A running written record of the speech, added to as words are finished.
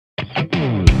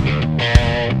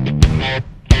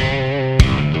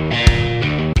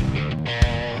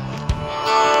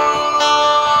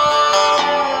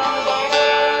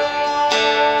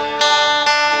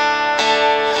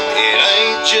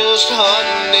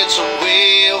it's a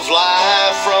way of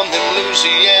life, from them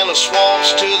Louisiana swamps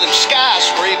to them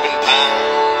skyscraping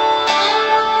pines.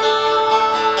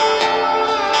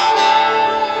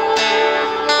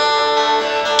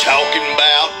 Talking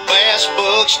about bass,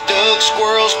 bucks, ducks,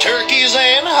 squirrels, turkeys,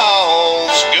 and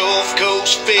hogs, Gulf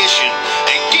Coast fishing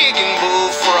and gigging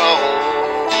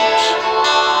bullfrogs.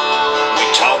 We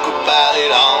talk about it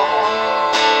all.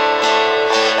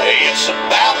 It's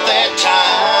about that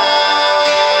time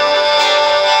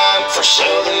for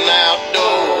Southern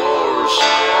outdoors.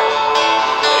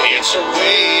 It's a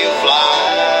way of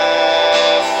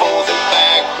life for the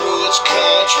backwoods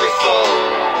country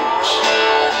folks.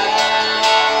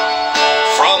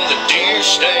 From the deer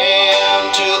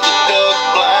stand to the duck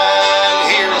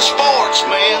blind, here in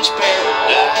sportsman's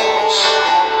paradise.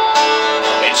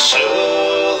 It's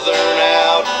Southern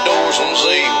Outdoors on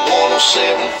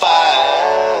Seg01.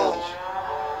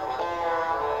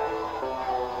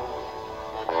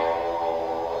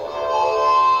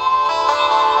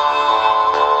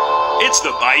 It's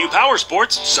the Bayou Power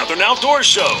Sports Southern Outdoors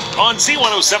Show on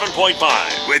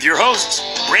Z107.5 with your hosts,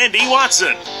 Brandy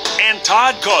Watson and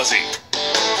Todd Causey.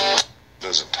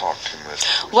 Doesn't talk too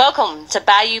much. Welcome to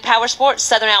Bayou Power Sports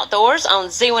Southern Outdoors on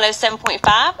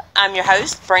Z107.5. I'm your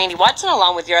host, Brandy Watson,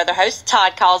 along with your other host,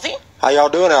 Todd Causey. How y'all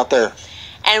doing out there?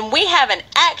 And we have an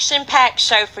action-packed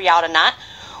show for y'all tonight.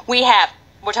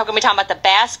 We're talking about the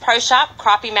Bass Pro Shop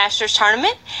Crappie Masters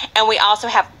Tournament, and we also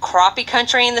have Crappie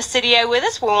Country in the studio with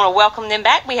us. We want to welcome them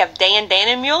back. We have Dan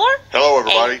Mueller. Hello,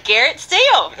 everybody. And Garrett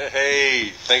Steele.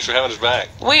 Hey, thanks for having us back.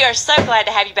 We are so glad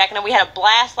to have you back. And we had a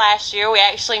blast last year. We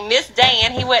actually missed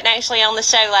Dan. He wasn't actually on the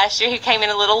show last year. He came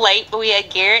in a little late, but we had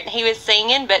Garrett, and he was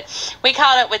singing. But we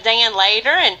caught up with Dan later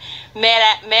and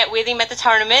met with him at the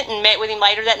tournament and met with him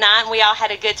later that night, and we all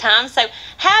had a good time. So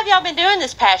how have y'all been doing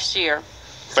this past year?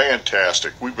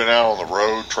 Fantastic. We've been out on the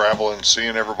road, traveling,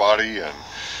 seeing everybody, and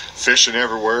fishing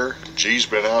everywhere. G's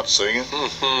been out singing,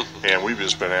 and we've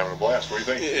just been having a blast. What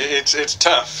do you think? It's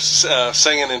tough,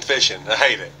 singing and fishing. I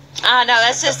hate it. I know,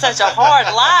 that's just such a hard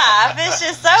life. It's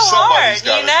just so hard, you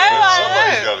know?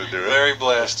 Somebody's got to do it. Very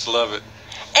blessed. Love it.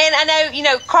 And I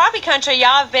know, Crappie Country,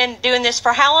 y'all have been doing this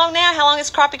for how long now? How long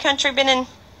has Crappie Country been in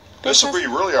business? This will be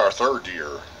really our third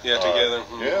year. Yeah, together.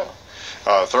 Yeah.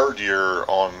 Third year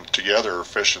on together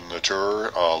fishing the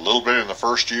tour. A little bit in the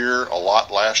first year, a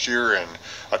lot last year, and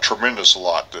a tremendous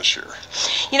lot this year.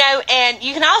 And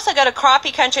you can also go to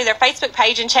Crappie Country, their Facebook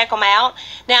page, and check them out.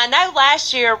 Now, I know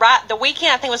last year, right, the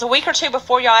weekend, I think it was a week or two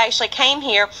before y'all actually came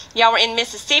here, y'all were in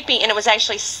Mississippi, and it was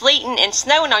actually sleeting and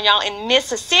snowing on y'all in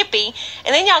Mississippi.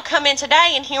 And then y'all come in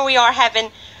today, and here we are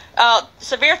having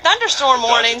severe thunderstorm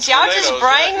warnings. Y'all just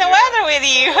bring the weather with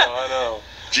you. I know.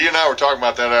 G and I were talking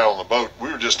about that out on the boat. We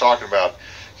were just talking about,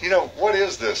 what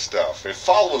is this stuff? It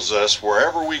follows us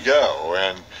wherever we go,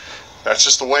 and that's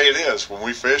just the way it is. When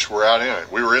we fish, we're out in it.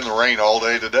 We were in the rain all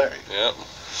day today. Yep.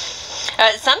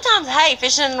 Sometimes, hey,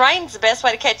 fishing in the rain is the best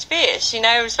way to catch fish,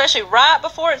 especially right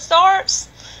before it starts.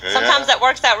 Yeah. Sometimes that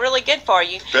works out really good for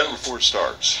you. Better before it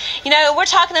starts. We're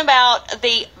talking about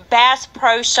the Bass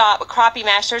Pro Shop Crappie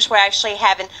Masters. We're actually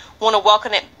want to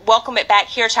welcome it back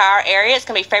here to our area. It's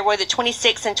going to be February the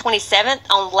 26th and 27th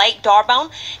on Lake D'Arbonne.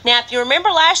 Now, if you remember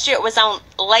last year, it was on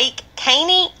Lake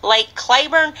Caney, Lake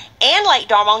Claiborne, and Lake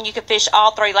D'Arbonne. You could fish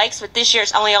all three lakes, but this year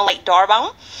it's only on Lake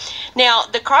D'Arbonne. Now,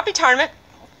 the Crappie Tournament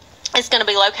is going to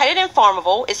be located in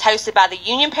Farmerville. It's hosted by the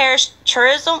Union Parish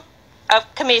Tourism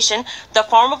Commission, the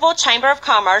Farmerville Chamber of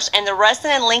Commerce, and the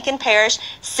Ruston and Lincoln Parish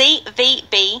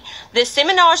CVB. The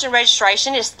seminars and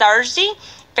registration is Thursday,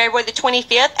 February the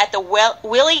 25th at the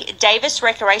Willie Davis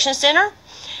Recreation Center.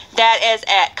 That is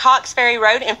at Cox Ferry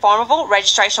Road in Farmerville.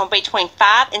 Registration will be between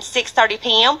 5 and 6:30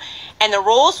 p.m. and the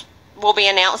rules will be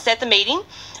announced at the meeting.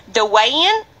 The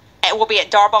weigh-in will be at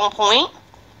D'Arbonne Point,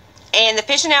 and the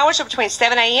fishing hours are between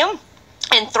 7 a.m.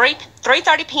 and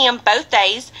 3:30 p.m. both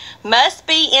days. Must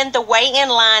be in the weigh-in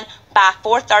line by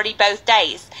 4:30 both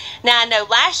days. Now, I know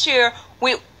last year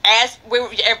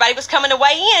everybody was coming to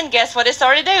weigh in. Guess what it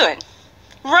started doing?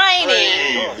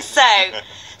 Raining. So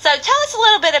tell us a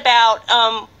little bit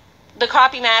about the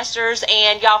Crappie Masters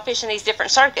and y'all fishing these different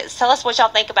circuits. Tell us what y'all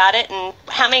think about it and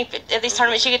how many of these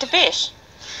tournaments you get to fish.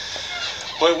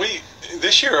 Well,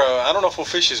 this year, I don't know if we'll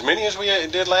fish as many as we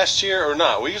did last year or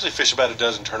not. We usually fish about a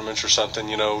dozen tournaments or something,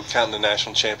 counting the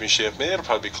national championship. It'll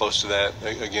probably be close to that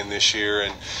again this year.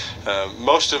 And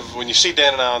when you see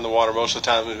Dan and I on the water, most of the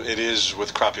time it is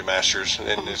with Crappie Masters.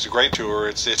 And it's a great tour.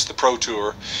 It's the pro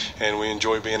tour, and we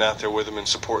enjoy being out there with them and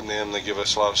supporting them. They give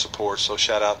us a lot of support, so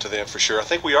shout out to them for sure. I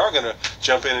think we are going to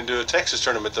jump in and do a Texas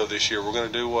tournament, though, this year. We're going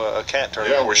to do a cat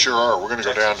tournament. Yeah, we sure are. We're going to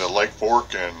go down to Lake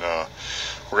Fork and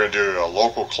We're going to do a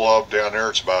local club down there.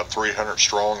 It's about 300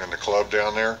 strong in the club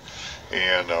down there,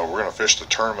 and we're going to fish the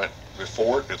tournament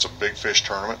before it. It's a big fish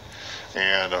tournament,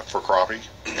 and for crappie,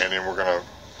 and then we're going to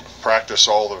practice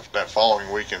that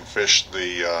following week and fish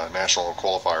the national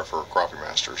qualifier for Crappie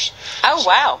Masters. Oh,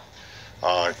 wow.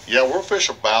 Yeah, we'll fish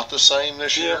about the same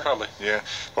this year. Yeah, probably. Yeah,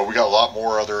 but we got a lot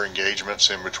more other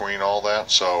engagements in between all that,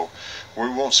 so we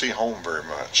won't see home very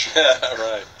much.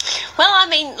 Right. Well, I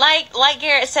mean, like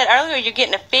Garrett said earlier, you're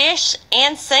getting to fish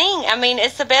and sing. I mean,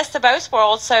 it's the best of both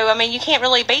worlds. So, I mean, you can't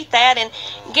really beat that. And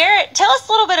Garrett, tell us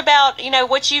a little bit about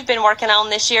what you've been working on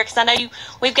this year, because I know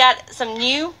we've got some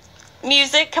new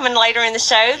music coming later in the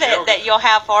show that you'll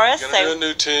have for us. Gonna do a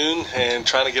new tune and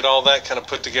trying to get all that kind of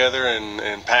put together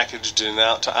and packaged and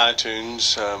out to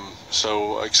iTunes.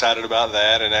 So excited about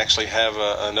that, and actually have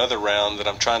another round that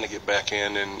I'm trying to get back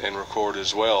in and record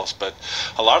as well. But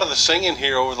a lot of the singing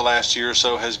here over the last year or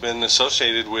so has been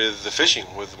associated with the fishing,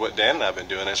 with what Dan and I have been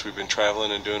doing as we've been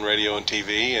traveling and doing radio and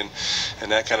TV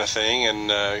and that kind of thing. And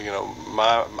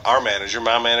my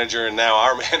manager, and now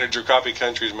our manager, Crappie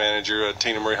Country's manager,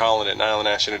 Tina Marie Holland at Island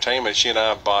Ash Entertainment, she and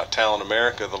I bought Talent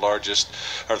America, the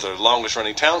longest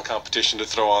running talent competition to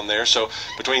throw on there. So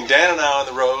between Dan and I on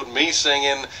the road, me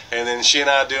singing, and then she and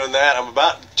I doing that, I'm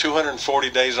about 240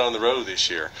 days on the road this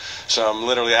year. So I'm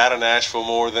literally out of Nashville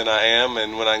more than I am,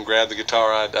 and when I can grab the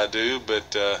guitar, I do.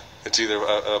 But it's either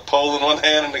a pole in one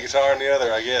hand and a guitar in the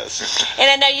other, I guess. And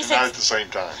I know you said not at the same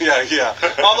time. Yeah.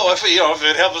 Although if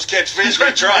it helps us catch fish,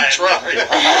 we try it.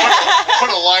 Put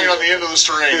a line on the end of the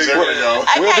strings. There we go.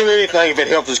 Okay. We'll do anything if it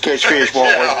helps us catch fish,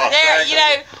 won't we?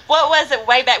 There, what was it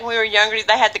way back when we were younger?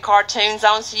 They had the cartoons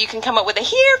on, so you can come up with a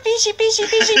 "Here, fishy, fishy,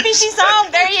 fishy, fishy" song.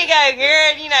 There you go,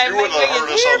 Garrett. You wouldn't have heard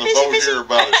us on the boat here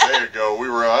about a day ago.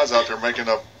 I was out there making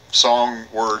up song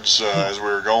words as we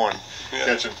were going,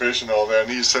 catching fish and all that.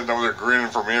 And he's sitting over there grinning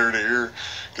from ear to ear,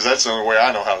 because that's the only way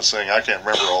I know how to sing. I can't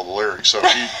remember all the lyrics. So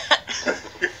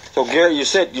So Gary, you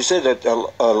said that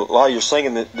a lot of your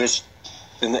singing this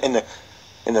in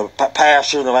the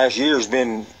past year, in the last year, has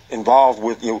been involved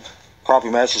with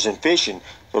crappie masters and fishing.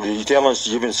 So did you tell us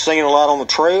you've been singing a lot on the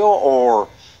trail, or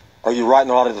are you writing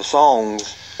a lot of the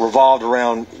songs revolved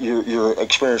around your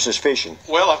experiences fishing?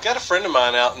 Well, I've got a friend of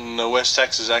mine out in West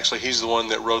Texas. Actually, he's the one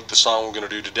that wrote the song we're going to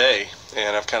do today,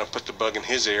 and I've kind of put the bug in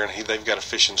his ear, and they've got a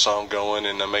fishing song going,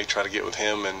 and I may try to get with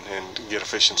him and get a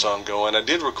fishing song going. I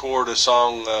did record a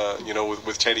song,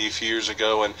 with Teddy a few years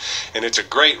ago, and it's a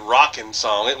great rocking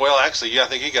song. I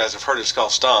think you guys have heard it. It's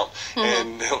called Stomp,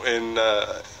 and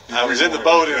I was in the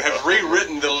boat and have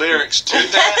rewritten the lyrics to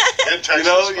that,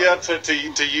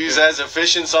 to use as a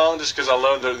fishing song, just because I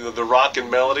love the rocking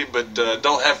melody, but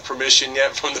don't have permission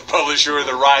yet from the publisher or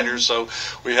the writer, so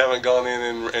we haven't gone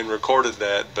in and recorded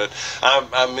that. But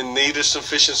I'm in need of some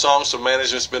fishing songs, so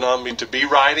management's been on me to be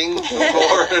writing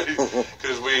more,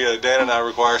 because Dan and I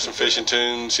require some fishing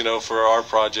tunes, for our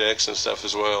projects and stuff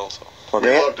as well. So. We'd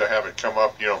love to have it come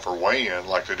up, for weigh-in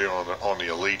like they do on the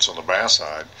elites on the bass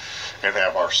side, and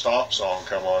have our Stomp song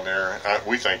come on there.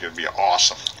 We think it'd be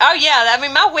awesome. Oh yeah, I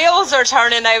mean my wheels are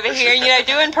turning over here.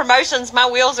 Doing promotions, my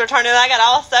wheels are turning. I got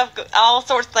all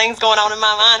sorts of things going on in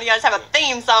my mind. You guys have a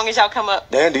theme song as y'all come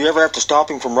up. Dan, do you ever have to stop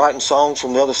him from writing songs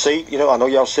from the other seat? I know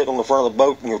y'all sitting on the front of the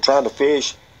boat and you're trying to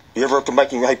fish. You ever have to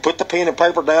make him, hey, put the pen and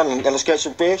paper down and let's catch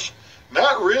some fish?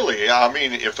 Not really. I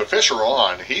mean, if the fish are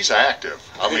on, he's active.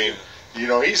 I mean.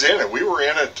 He's in it. We were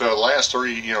in it the last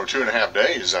 2.5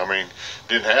 days. I mean,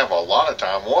 didn't have a lot of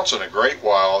time. Once in a great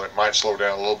while, it might slow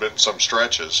down a little bit in some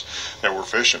stretches that we're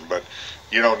fishing. But,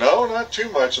 no, not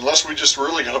too much, unless we just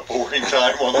really got a boring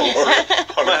time on the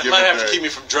water. Might have to keep me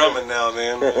from drumming now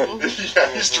and then.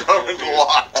 Yeah, he's drumming a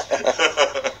lot.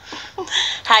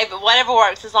 Hey, but whatever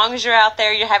works. As long as you're out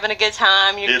there, you're having a good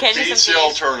time. You're catching some fish. It beats the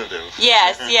alternative.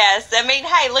 Yes. I mean,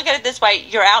 hey, look at it this way.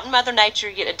 You're out in Mother Nature.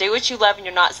 You get to do what you love, and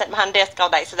you're not sitting behind a desk all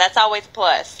day. So that's always a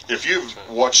plus. If you've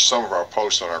watched some of our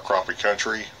posts on our Crappie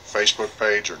Country Facebook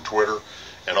page or Twitter,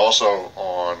 and also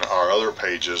on our other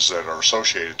pages that are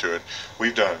associated to it,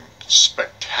 we've done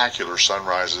spectacular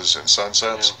sunrises and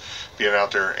sunsets being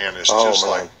out there, and it's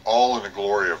like all in the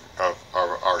glory of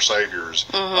our Savior's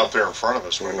up there in front of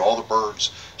us when all the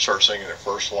birds start singing at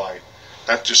first light.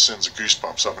 That just sends the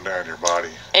goosebumps up and down your body.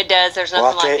 It does. There's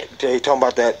nothing like it. You talking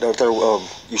about that, you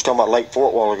was talking about Lake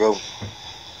Fort a while ago.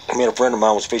 Me and a friend of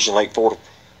mine was fishing Lake Fort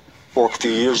a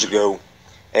few years ago,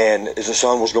 and as the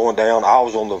sun was going down, I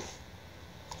was on the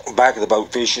back of the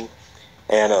boat fishing,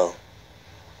 and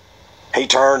he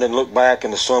turned and looked back,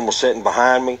 and the sun was setting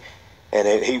behind me,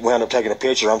 and he wound up taking a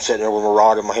picture. I'm sitting there with my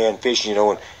rod in my hand fishing,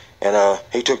 and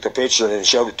he took the picture and then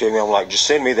showed it to me. I'm like, just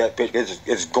send me that picture.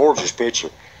 It's a gorgeous picture.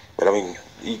 But I mean,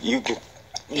 you can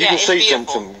you can see some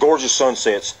gorgeous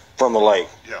sunsets from the lake.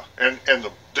 Yeah, and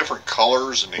the different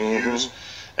colors and the hues,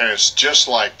 and it's just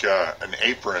like an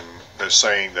apron that's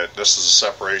saying that this is a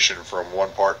separation from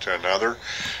one part to another.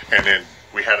 And then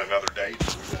we had another day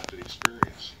that we got to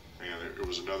experience, and it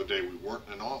was another day we weren't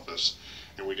in an office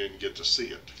and we didn't get to see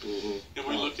it. And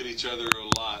we look at each other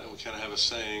a lot, and we kind of have a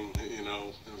saying, you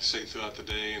know, and we say it throughout the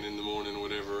day and in the morning or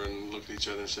whatever, and look at each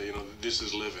other and say, you know, this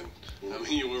is living. I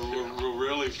mean, we're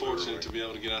really fortunate to be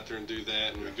able to get out there and do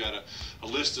that, and we've got a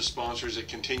list of sponsors that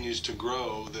continues to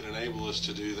grow that enable us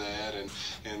to do that,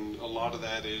 and a lot of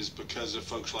that is because of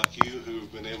folks like you who've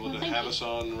been able to have us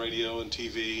on radio and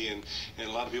TV, and a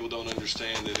lot of people don't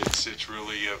understand that it's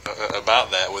really about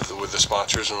that with the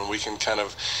sponsors, and we can kind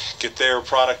of get their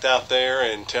product out there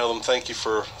and tell them thank you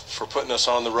for putting us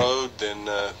on the road, then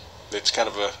it's kind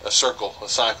of a cycle,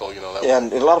 you know.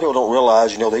 And a lot of people don't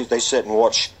realize, you know, they sit and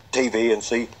watch TV and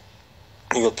see,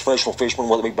 you know, professional fishermen,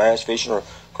 whether it be bass fishing or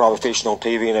crappie fishing on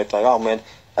TV, and they think, oh man,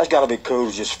 that's got to be cool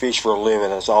to just fish for a living,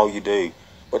 that's all you do.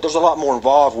 But there's a lot more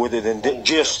involved with it than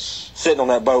just sitting on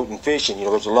that boat and fishing. You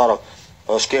know, there's a lot of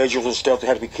schedules and stuff that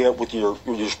have to be kept with your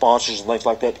sponsors and things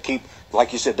like that to keep,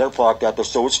 like you said, their product out there.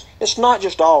 So it's not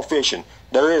just all fishing.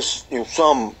 There is, you know,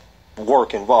 some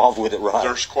work involved with it, right?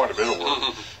 There's quite a bit of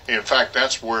work. In fact,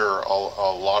 that's where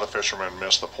a lot of fishermen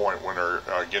miss the point when they're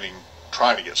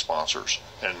trying to get sponsors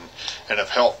and have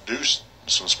helped do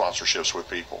some sponsorships with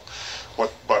people.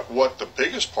 But what the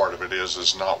biggest part of it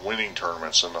is not winning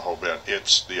tournaments and the whole bit.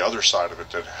 It's the other side of it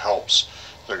that helps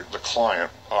the client,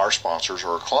 our sponsors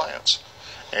or our clients,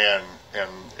 and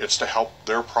it's to help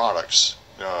their products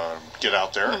get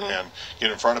out there and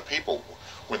get in front of people.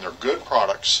 When they're good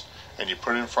products and you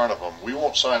put it in front of them, we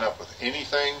won't sign up with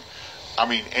anything, I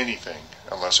mean anything,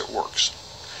 unless it works.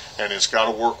 And it's got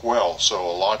to work well. So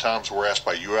a lot of times we're asked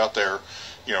by you out there,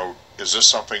 you know, is this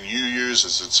something you use?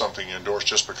 Is it something you endorse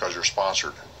just because you're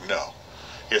sponsored? No.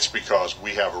 It's because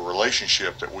we have a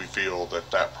relationship that we feel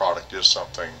that product is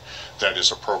something that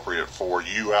is appropriate for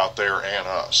you out there and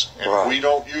us. And if we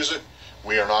don't use it,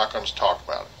 we are not going to talk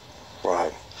about it.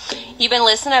 Right. You've been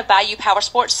listening to Bayou Power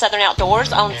Sports Southern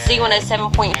Outdoors on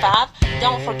Z107.5.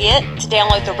 Don't forget to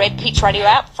download the Red Peach Radio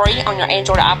app free on your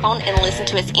Android or iPhone and listen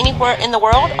to us anywhere in the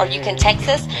world, or you can text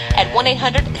us at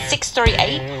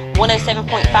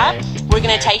 1-800-638-107.5. We're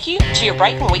going to take you to your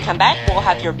break. When we come back, we'll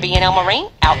have your B&L Marine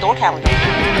outdoor calendar.